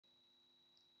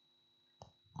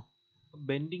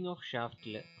Bending of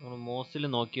ഷാഫ്റ്റിൽ നമ്മൾ മോസിൽ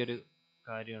നോക്കിയൊരു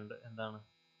കാര്യമുണ്ട്. എന്താണ്?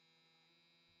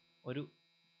 ഒരു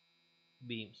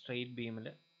ബീം, സ്ട്രെയിറ്റ് ബീമിൽ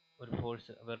ഒരു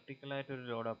ഫോഴ്സ് വെർട്ടിക്കലായിട്ട് ഒരു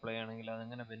ലോഡ് അപ്ലൈ ആണെങ്കിൽ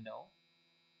അതെങ്ങനെ ബെൻഡ് ആവും?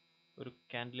 ഒരു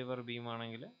കാൻഡിലിവർ ബീം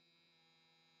ആണെങ്കിൽ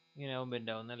ഇങ്ങനെ ആവും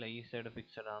ബെൻഡ് ആവുന്നല്ല. ഈ സൈഡ്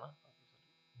ഫിക്സഡ് ആണ്,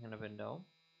 ഇങ്ങനെ ബെൻഡ് ആവും.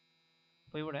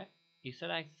 അപ്പോൾ ഇവിടെ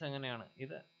ഇസഡ് ആക്സിസ് എങ്ങനെയാണ്?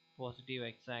 ഇത് പോസിറ്റീവ്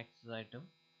എക്സ് ആക്സിസ് ആയിട്ടും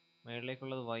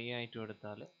മുകളിലേക്കുള്ളത് വൈ ആയിട്ടും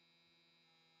എടുത്താൽ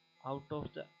ഔട്ട് ഓഫ്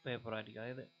ദ പേപ്പർ ആയിരിക്കും.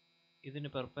 അതായത് ഇതിന്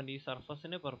ഈ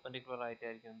സർഫസിന് പെർപെൻഡിക്കുലർ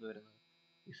ആയിട്ടായിരിക്കും എന്ത് വരുന്നത്?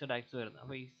 ഇസഡ് ആക്സിസ് വരുന്നത്.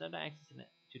 അപ്പോൾ ഇസഡ് ആക്സിസിന്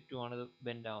ചുറ്റുമാണ് ഇത്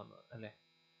ബെൻഡ് ആവുന്നത് അല്ലേ?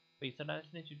 അപ്പോൾ ഇസഡ്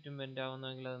ആക്സിന് ചുറ്റും ബെൻഡ്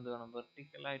ആവുന്നതെങ്കിൽ അത് എന്ത് വേണം?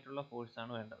 വെർട്ടിക്കൽ ആയിട്ടുള്ള ഫോഴ്സ്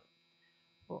ആണ് വേണ്ടത്.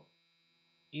 അപ്പോൾ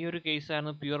ഈ ഒരു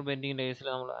കേസായിരുന്നു പ്യുവർ ബെൻഡിങ്ങിൻ്റെ കേസിൽ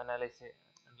നമ്മൾ അനലൈസ്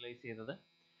ചെയ്തത്.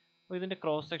 അപ്പോൾ ഇതിൻ്റെ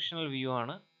ക്രോസ് സെക്ഷണൽ വ്യൂ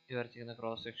ആണ് ഈ വരച്ചിരിക്കുന്ന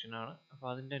ക്രോസ് സെക്ഷൻ ആണ്. അപ്പോൾ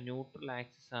അതിൻ്റെ ന്യൂട്രൽ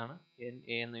ആക്സിസ് ആണ്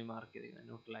എ എന്ന് മാർക്ക് ചെയ്തിരിക്കുന്നത്,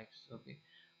 ന്യൂട്രൽ ആക്സിസ്. ഓക്കെ,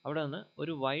 അവിടെ നിന്ന്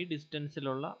ഒരു വൈ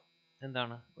ഡിസ്റ്റൻസിലുള്ള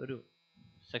എന്താണ് ഒരു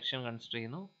സെക്ഷൻ കൺസിഡർ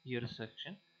ചെയ്യുന്നു. ഈ ഒരു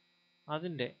സെക്ഷൻ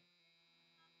അതിൻ്റെ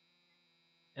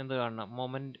എന്ത് കാണണം?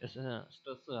 മൊമെന്റ്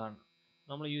സ്ട്രെസ് കാണണം.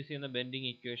 നമ്മൾ യൂസ് ചെയ്യുന്ന ബെൻഡിങ്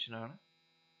ഇക്വേഷൻ ആണ്.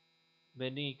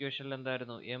 ബെൻഡിങ് ഇക്വേഷനിൽ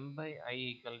എന്തായിരുന്നു? M/I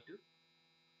 =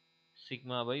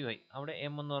 σ/y. അവിടെ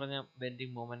M എന്ന് പറഞ്ഞാൽ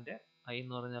ബെൻഡിങ് മൊമെന്റ്, I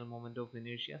എന്ന് പറഞ്ഞാൽ moment of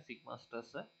inertia, sigma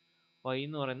stress, y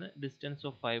എന്ന് പറയുന്നത് distance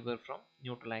of fibre from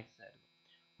neutral axis ആയിരുന്നു.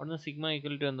 അവിടുന്ന് സിഗ്മ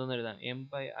 = എന്തെന്ന് എഴുതാം?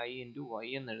 M/I × y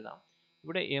എന്ന് എഴുതാം.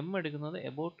 ഇവിടെ M എടുക്കുന്നത്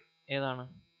എബൌട്ട് ഏതാണ്?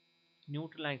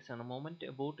 ന്യൂട്രൽ ആക്സിസ് ആണ്, moment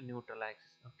about neutral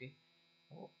axis. Okay,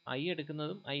 അപ്പോൾ I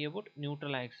എടുക്കുന്നതും I എബൌട്ട്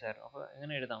ന്യൂട്രൽ ആക്സിസ് ആയിരുന്നു. അപ്പോൾ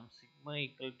എങ്ങനെ എഴുതാം? Sigma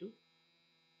 =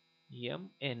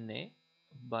 MNA/INA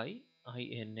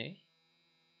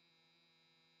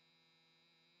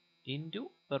into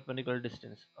perpendicular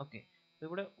distance. Okay,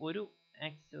 ഇവിടെ ഒരു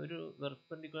ആക്സിസ്, ഒരു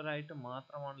പെർപെൻഡിക്കുലർ ആയിട്ട്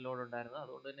മാത്രമാണ് ലോഡ് ഉണ്ടായിരുന്നത്.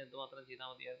 അതുകൊണ്ട് തന്നെ എന്തുമാത്രം ചെയ്താൽ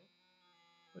മതിയായിരുന്നു?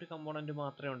 ഒരു കമ്പോണൻറ്റ്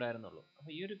മാത്രമേ ഉണ്ടായിരുന്നുള്ളൂ.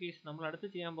 അപ്പോൾ ഈ ഒരു കേസ് നമ്മൾ അടുത്ത്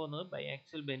ചെയ്യാൻ പോകുന്നത് ബൈ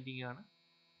ആക്സിയൽ ബെൻഡിങ് ആണ്.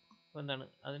 അപ്പോൾ എന്താണ്?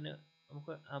 അതിന്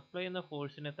നമുക്ക് അപ്ലൈ ചെയ്യുന്ന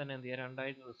ഫോഴ്സിനെ തന്നെ എന്ത് ചെയ്യുക?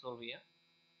 രണ്ടായിട്ട് റിസോൾവ് ചെയ്യാം.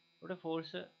 ഇവിടെ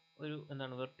ഫോഴ്സ് ഒരു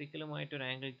എന്താണ് വെർട്ടിക്കലുമായിട്ടൊരു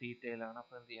ആംഗിൾ തീറ്റയിലാണ്.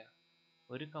 അപ്പോൾ എന്ത് ചെയ്യുക?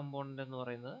 ഒരു കമ്പോണൻ്റ് എന്ന്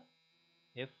പറയുന്നത്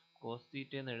F cos θ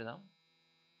എന്ന് എഴുതാം.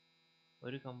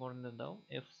 ഒരു കമ്പോണൻ്റ് എന്താവും?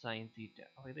 F sin θ.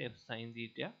 അപ്പോൾ ഇത് F sin θ.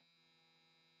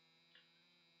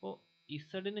 അപ്പോൾ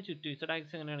ഇസഡിന് ചുറ്റും, ഇസഡ്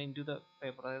ആക്സിസ് എങ്ങനെയാണ്? ഇൻറ്റു ദ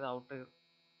പേപ്പർ, അതായത് ഔട്ട്,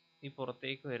 ഈ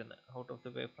പുറത്തേക്ക് വരുന്ന ഔട്ട് ഓഫ് ദ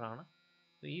പേപ്പർ ആണ്.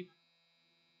 അപ്പോൾ ഈ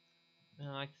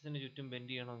ആക്സിസിന് ചുറ്റും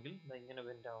ബെൻഡ് ചെയ്യണമെങ്കിൽ ഇങ്ങനെ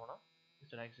ബെൻഡ് ആവണം.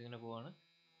 ഇസഡ് ആക്സിസ് ഇങ്ങനെ പോവാണ്.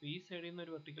 അപ്പോൾ ഈ സൈഡിൽ നിന്ന്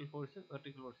ഒരു വെർട്ടിക്കൽ ഫോഴ്സ്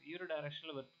ഈ ഒരു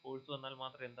ഡയറക്ഷനിൽ ഫോഴ്സ് വന്നാൽ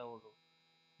മാത്രമേ എന്താവുള്ളൂ?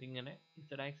 ഇങ്ങനെ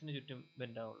ഇസഡ് ആക്സിന് ചുറ്റും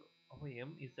ബെൻഡ് ആവുള്ളൂ. അപ്പോൾ M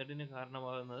ഇസഡിന്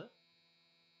കാരണമാകുന്നത്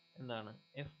എന്താണ്?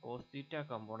 F cos θ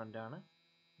കമ്പോണൻ്റ് ആണ്.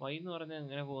 Y എന്ന് പറഞ്ഞാൽ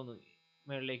എങ്ങനെ പോകുന്നു?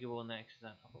 മുകളിലേക്ക് പോകുന്ന ആക്സിസ്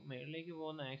ആണ്. അപ്പോൾ മുകളിലേക്ക്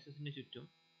പോകുന്ന ആക്സിസിന് ചുറ്റും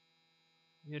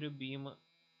ഈ ഒരു ബീം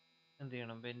എന്ത്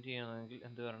ചെയ്യണം? ബെൻഡ് ചെയ്യണമെങ്കിൽ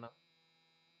എന്ത് വരണം?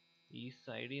 ഈ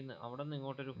സൈഡിൽ നിന്ന്, അവിടെ നിന്ന്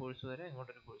ഇങ്ങോട്ടൊരു ഫോഴ്സ് വരെ,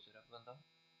 ഇങ്ങോട്ടൊരു ഫോഴ്സ് വരെ. അപ്പോൾ എന്താ?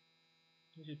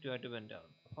 ചുറ്റുമായിട്ട് ബെൻഡ്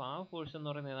ആവുന്നു. അപ്പോൾ ആ ഫോഴ്സ് എന്ന്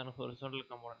പറയുന്നത് ഏതാണ്? ഹൊറിസോണ്ടൽ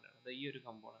കമ്പോണൻ്റ് ആണ്. അത് ഈ ഒരു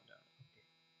കമ്പോണൻ്റ് ആണ്. ഓക്കെ,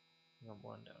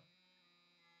 കമ്പോണൻ്റ് ആണ്.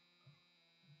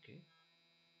 ഓക്കെ,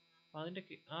 അതിൻ്റെ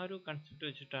ആ ഒരു കൺസെപ്റ്റ്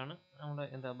വെച്ചിട്ടാണ് നമ്മുടെ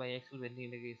എന്താ ബൈആക്സിയൽ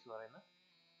ബെൻഡിങ്ങിൻ്റെ കേസ് പറയുന്നത്.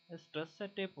 Stress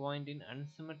at A point in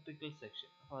unsymmetrical section.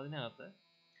 അപ്പോൾ അതിനകത്ത്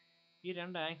ഈ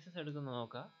രണ്ട് ആക്സിസ് എടുക്കുന്നത്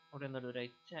നോക്കുക. അവിടെ എന്താണ്? ഒരു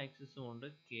എച്ച് ആക്സിസും ഉണ്ട്,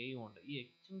 കെയും ഉണ്ട്. ഈ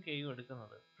എച്ചും കെയും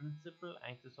എടുക്കുന്നത് പ്രിൻസിപ്പൽ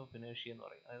ആക്സിസ് ഓഫ് ഇനേർഷ്യ എന്ന്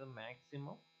പറയും. അതായത്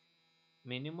maximum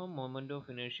minimum moment of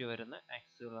inertia വരുന്ന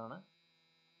ആക്സിസുകളാണ്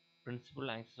principal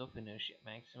axis of inertia,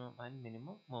 maximum and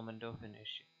minimum moment of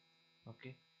inertia.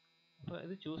 Okay, അപ്പോൾ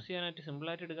ഇത് ചൂസ് ചെയ്യാനായിട്ട്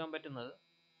സിമ്പിളായിട്ട് എടുക്കാൻ പറ്റുന്നത്,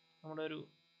 നമ്മുടെ ഒരു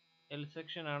എൽ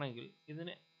സെക്ഷൻ ആണെങ്കിൽ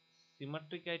ഇതിന്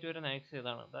സിമട്രിക് ആയിട്ട് വരുന്ന ആക്സിസ്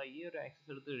ഏതാണ്? അതാ ഈ ഒരു ആക്സിസ്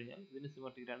എടുത്തു കഴിഞ്ഞാൽ ഇതിന്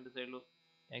സിമട്രിക്, രണ്ട് സൈഡിലും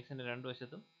ആക്സിൻ്റെ രണ്ട്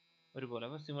വശത്തും ഒരുപോലെ.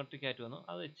 അപ്പോൾ സിമട്രിക് ആയിട്ട് വന്നു,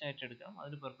 അത് എച്ച് ആയിട്ട് എടുക്കാം.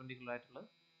 അതിന് പെർപെൻഡിക്കുലർ ആയിട്ടുള്ളത്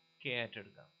കെ ആയിട്ട്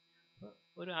എടുക്കാം. അപ്പോൾ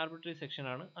ഒരു ആർബിട്രറി സെക്ഷൻ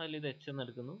ആണ്, അതിൽ ഇത് എച്ച് എന്ന്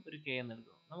എടുക്കുന്നു, ഒരു കെ എന്ന്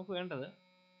എടുക്കുന്നു. നമുക്ക് വേണ്ടത്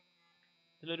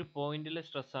ഇതിലൊരു പോയിന്റിലെ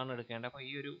സ്ട്രെസ് ആണ് എടുക്കേണ്ടത്. അപ്പോൾ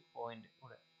ഈ ഒരു പോയിന്റ്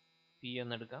ഇവിടെ പി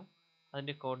എന്ന് എടുക്കാം.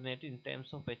 അതിൻ്റെ coordinate in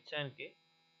terms of H and K,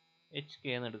 H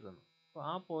K എന്ന് എടുക്കുന്നു. അപ്പോൾ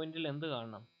ആ പോയിന്റിൽ എന്ത്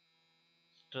കാണണം?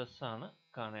 സ്ട്രെസ് ആണ്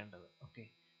കാണേണ്ടത്. ഓക്കെ,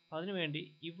 അപ്പോൾ അതിനുവേണ്ടി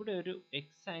ഇവിടെ ഒരു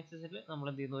എക്സ് ആക്സിസിൽ നമ്മൾ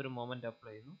എന്ത് ചെയ്യുന്നു? ഒരു മൊമെന്റ്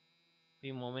അപ്ലൈ ചെയ്യുന്നു. ഈ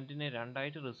മൊമെന്റിനെ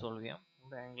രണ്ടായിട്ട് റിസോൾവ് ചെയ്യാം.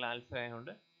 ഇവിടെ ആംഗിൾ ആൽഫ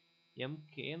ആയതുകൊണ്ട് എം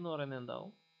കെ എന്ന് പറയുന്നത്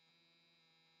എന്താവും?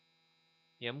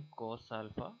 M cos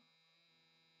alpha.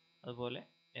 അതുപോലെ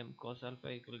M cos alpha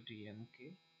 = M K.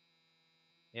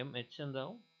 M H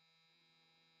എന്താവും?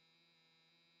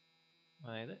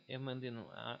 അതായത് എം എന്ത് ചെയ്യുന്നു?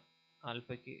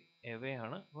 ആൽഫയ്ക്ക് എവേ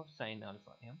ആണ്. അപ്പോൾ sine alpha,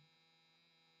 M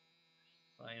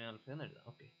sine alpha എന്ന് എഴുതാം.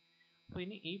 ഓക്കെ, അപ്പോൾ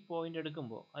ഇനി ഈ പോയിന്റ്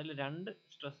എടുക്കുമ്പോൾ അതിൽ രണ്ട്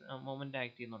സ്ട്രെസ് മൊമെന്റ്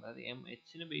ആക്ട് ചെയ്യുന്നുണ്ട്. അത് എം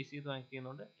എച്ചിന് ബേസ് ചെയ്ത് ആക്ട്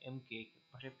ചെയ്യുന്നുണ്ട്, എം കെക്കും.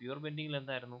 പക്ഷേ പ്യുവർ ബെൻഡിങ്ങിൽ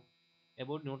എന്തായിരുന്നു?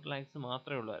 എബൌട്ട് ന്യൂട്രൽ ആക്സിസ്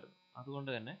മാത്രമേ ഉള്ളായിരുന്നു.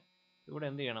 അതുകൊണ്ട് തന്നെ ഇവിടെ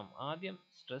എന്ത് ചെയ്യണം? ആദ്യം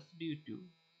stress due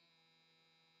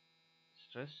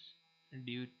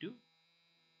to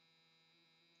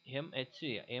M H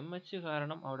ചെയ്യുക. എം എച്ച്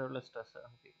കാരണം അവിടെയുള്ള സ്ട്രെസ്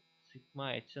നമുക്ക് സിഗ്മ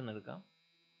എച്ച് എന്ന് എടുക്കാം.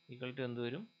 ഈക്വൽ ടു എന്ത്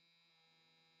വരും?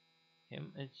 M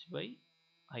H by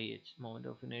I H, moment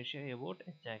of ഇനേഷ്യ about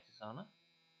H axis ആണ്,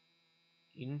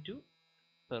 ഇൻറ്റു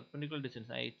പെർപെൻഡിക്കുലർ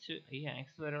ഡിസ്റ്റൻസ് എച്ച്, ഈ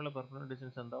ആക്സിസ് വരെയുള്ള പെർപെൻഡിക്കുലർ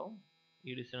ഡിസ്റ്റൻസ് എന്താവും?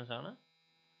 ഈ ഡിസ്റ്റൻസ് ആണ്.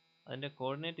 അതിൻ്റെ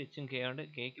കോർഡിനേറ്റ് എച്ചും കെ ആണ്,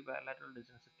 കെക്ക് പാരലായിട്ടുള്ള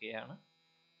ഡിസ്റ്റൻസ് കെ ആണ്.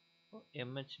 അപ്പോൾ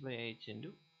M H by I H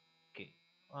into K,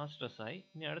 ആ സ്ട്രെസ്സായി.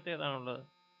 ഇനി അടുത്ത ഏതാണുള്ളത്?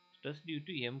 Stress due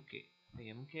to M K. അപ്പോൾ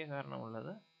M K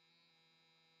കാരണമുള്ളത്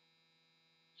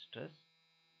stress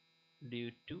due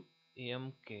to M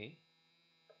K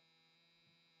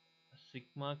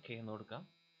sigma K എന്ന് കൊടുക്കാം,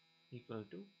 equal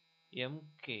to M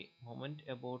K moment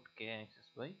about K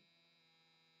axis by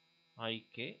I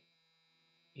K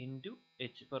into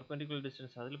H, perpendicular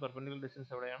distance. അതിൽ perpendicular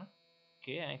distance എവിടെയാണ്?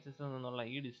 K ആക്സിസിൽ നിന്നുള്ള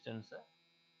ഈ distance,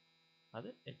 അത്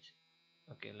H.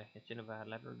 Okay അല്ലേ? എച്ചിന്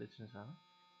പാരലായിട്ടുള്ള ഡിസ്റ്റൻസ് ആണ്.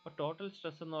 അപ്പോൾ ടോട്ടൽ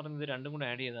സ്ട്രെസ് എന്ന് പറയുന്നത് രണ്ടും കൂടെ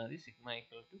ആഡ് ചെയ്താൽ മതി. Sigma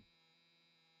equal to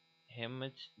M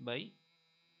H by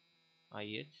I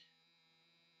H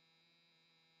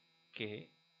K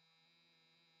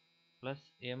plus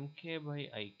M K by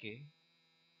I K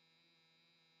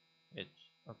H.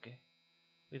 Okay,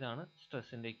 ഇതാണ്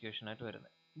സ്ട്രെസ്സിൻ്റെ ഇക്വേഷൻ ആയിട്ട്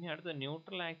വരുന്നത്. ഇനി അടുത്ത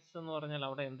ന്യൂട്രൽ ആക്സിസ് എന്ന് പറഞ്ഞാൽ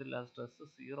അവിടെ എന്തില്ല? സ്ട്രെസ്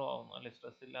സീറോ ആവുന്നു അല്ലെ?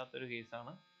 സ്ട്രെസ് ഇല്ലാത്തൊരു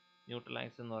കേസാണ് ന്യൂട്രൽ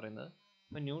ആക്സിസ് എന്ന് പറയുന്നത്.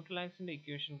 അപ്പോൾ ന്യൂട്രൽ ആക്സിസിൻ്റെ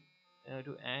ഇക്വേഷൻ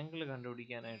ഒരു ആംഗിൾ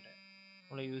കണ്ടുപിടിക്കാനായിട്ട്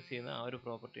നമ്മൾ യൂസ് ചെയ്യുന്ന ആ ഒരു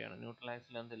പ്രോപ്പർട്ടിയാണ്. ന്യൂട്രൽ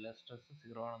ആക്സിൽ എന്തില്ല? സ്ട്രെസ്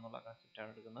സീറോ ആണെന്നുള്ള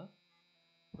കൺസെപ്റ്റാണ് എടുക്കുന്നത്.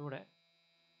 ഇവിടെ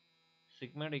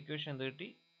സിഗ്മയുടെ ഇക്വേഷൻ എന്ത് കിട്ടി?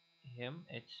 M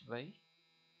H by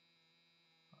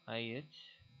I H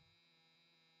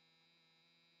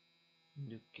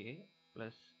into K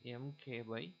plus M K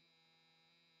by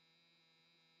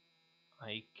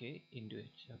I K into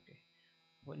H. Okay,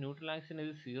 അപ്പോൾ ന്യൂട്രൽ ആക്സിന്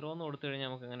ഇത് സീറോ എന്ന് കൊടുത്തു കഴിഞ്ഞാൽ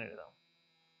നമുക്ക് എങ്ങനെ എഴുതാം?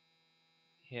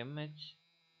 M H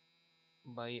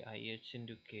by I H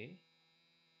into K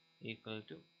equal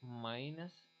to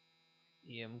minus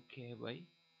M K by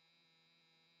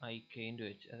I K into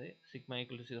H. അത് sigma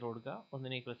equal to zero കൊടുക്കുക,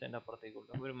 ഒന്നിന് ഈക്വൽസ് അതിൻ്റെ അപ്പുറത്തേക്ക്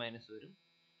കൊടുക്കുക, ഒരു മൈനസ് വരും.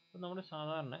 അപ്പോൾ നമ്മുടെ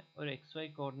സാധാരണ ഒരു എക്സ് വൈ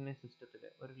കോർഡിനേറ്റ് സിസ്റ്റത്തിൽ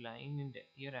ഒരു ലൈനിൻ്റെ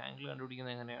ഈ ഒരു ആംഗിൾ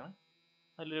കണ്ടുപിടിക്കുന്നത് എങ്ങനെയാണ്?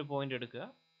 അതിലൊരു പോയിന്റ് എടുക്കുക,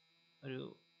 ഒരു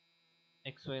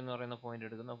എക്സ് വൈ എന്ന് പറയുന്ന പോയിന്റ്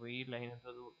എടുക്കുന്നു. അപ്പോൾ ഈ ലൈൻ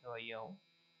എന്തത് വൈ ആവും,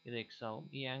 ഇത് എക്സ് ആവും.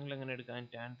 ഈ ആംഗിൾ എങ്ങനെ എടുക്കാൻ?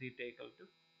 Tan theta equal to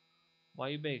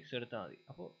Y by X എടുത്താൽ മതി.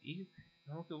 അപ്പോൾ ഈ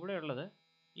നമുക്ക് ഇവിടെ ഉള്ളത്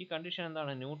ഈ കണ്ടീഷൻ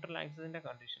എന്താണ്? ന്യൂട്രൽ ആക്സിസിൻ്റെ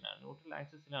കണ്ടീഷനാണ്. ന്യൂട്രൽ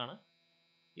ആക്സിസിലാണ്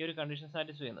ഈ ഒരു കണ്ടീഷൻ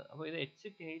സാറ്റിസ്ഫൈ ചെയ്യുന്നത്. അപ്പോൾ ഇത് എച്ച്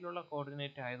കെയിലുള്ള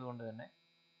കോർഡിനേറ്റ് ആയതുകൊണ്ട് തന്നെ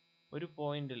ഒരു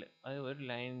പോയിന്റിൽ, അതായത് ഒരു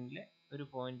ലൈനിലെ ഒരു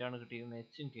പോയിന്റാണ് കിട്ടിയിരുന്നത്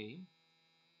എച്ചും കെയും.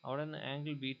 അവിടെ നിന്ന്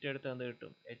ആംഗിൾ ബീറ്റ എടുത്ത് എന്ത്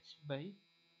കിട്ടും? H by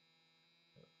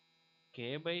K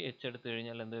by H എടുത്തു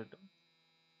കഴിഞ്ഞാൽ എന്ത് കിട്ടും?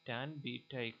 Tan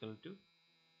beta equal to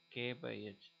K by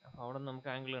H. അപ്പോൾ അവിടെ നിന്ന്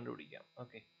നമുക്ക് ആംഗിൾ കണ്ടുപിടിക്കാം.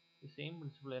 ഓക്കെ, ഈ സെയിം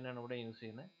പ്രിൻസിപ്പിൾ തന്നെയാണ് ഇവിടെ യൂസ്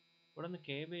ചെയ്യുന്നത്. ഇവിടെ നിന്ന്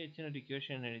കെ ബൈ എച്ചിന് ഒരു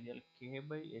ഇക്വേഷൻ എഴുതിയാൽ K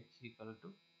by H equal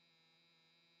to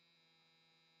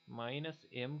minus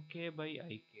M K by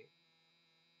I K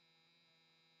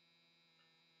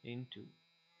into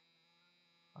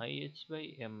I H by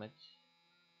M H.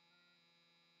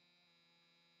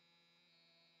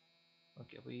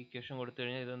 Okay, അപ്പോൾ ഈ ഇക്വേഷൻ കൊടുത്തു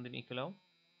കഴിഞ്ഞാൽ ഇതെന്തിന് ഈക്വൽ ആവും?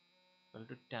 Equal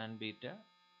to tan beta.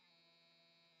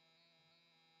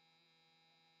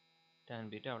 Tan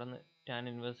beta അവിടെ നിന്ന് ടാൻ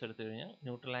ഇൻവേഴ്സ് എടുത്തു കഴിഞ്ഞാൽ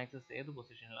ന്യൂട്രൽ ആക്സിസ് ഏത്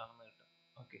പൊസിഷനിലാണെന്ന് കിട്ടും.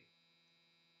 Okay,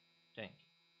 thank you.